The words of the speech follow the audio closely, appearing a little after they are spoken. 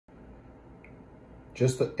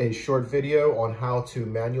Just a short video on how to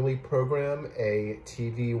manually program a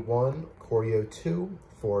TVOne Corio2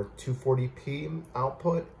 for 240p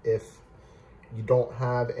output if you don't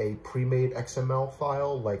have a pre-made XML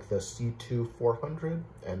file like the C2 400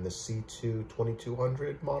 and the C2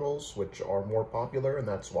 2200 models, which are more popular, and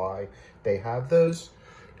that's why they have those.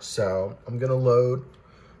 So I'm gonna load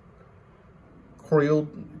Corio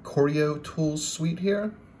Tools Suite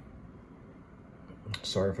here.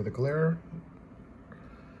 Sorry for the glare.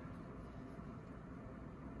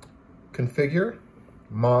 Configure.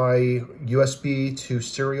 My USB to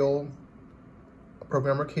serial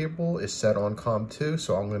programmer cable is set on COM2,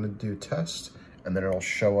 so I'm going to do test, and then it'll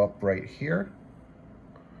show up right here,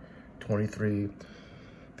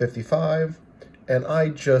 2355, and I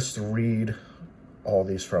just read all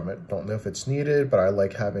these from it. Don't know if it's needed, but I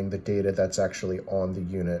like having the data that's actually on the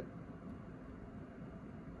unit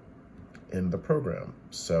in the program.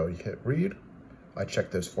 So you hit read. I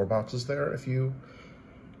checked those 4 boxes there if you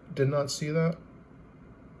did not see that.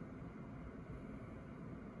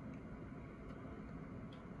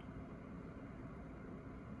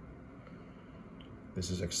 This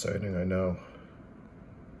is exciting, I know.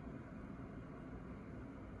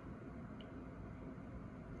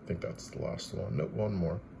 I think that's the last one. Nope, one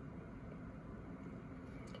more.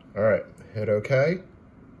 All right, hit OK. I'm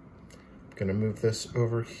gonna move this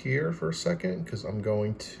over here for a second because I'm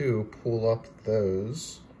going to pull up the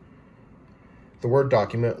Word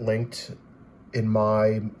document linked in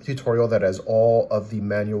my tutorial that has all of the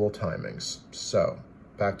manual timings. So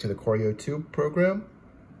back to the Corio2 program,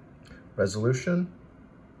 resolution.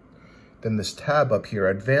 Then this tab up here,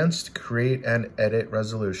 advanced, create and edit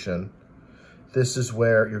resolution. This is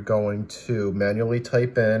where you're going to manually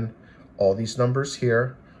type in all these numbers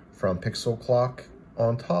here from pixel clock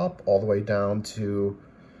on top all the way down to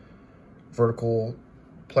vertical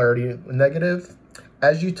polarity negative.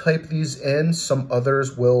 As you type these in, some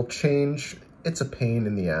others will change. It's a pain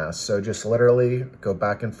in the ass. So just literally go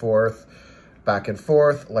back and forth,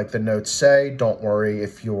 like the notes say. Don't worry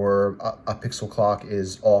if your a pixel clock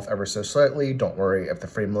is off ever so slightly. Don't worry if the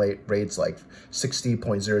frame rate's like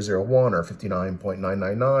 60.001 or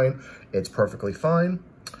 59.999. It's perfectly fine.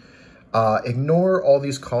 Ignore all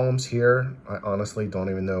these columns here. I honestly don't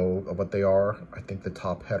even know what they are. I think the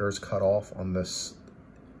top header's cut off on this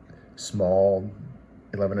small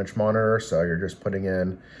 11-inch monitor, so you're just putting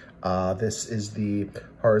in, this is the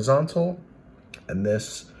horizontal, and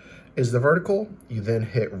this is the vertical. You then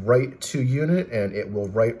hit write to unit, and it will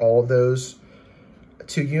write all those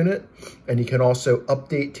to unit, and you can also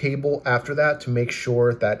update table after that to make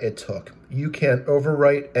sure that it took. You can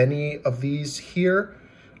overwrite any of these here.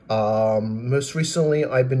 Most recently,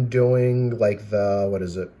 I've been doing like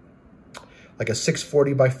like a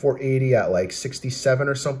 640 by 480 at like 67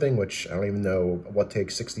 or something, which I don't even know what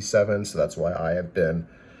takes 67, so that's why I have been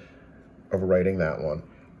overwriting that one.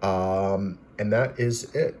 And that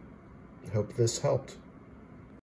is it. Hope this helped.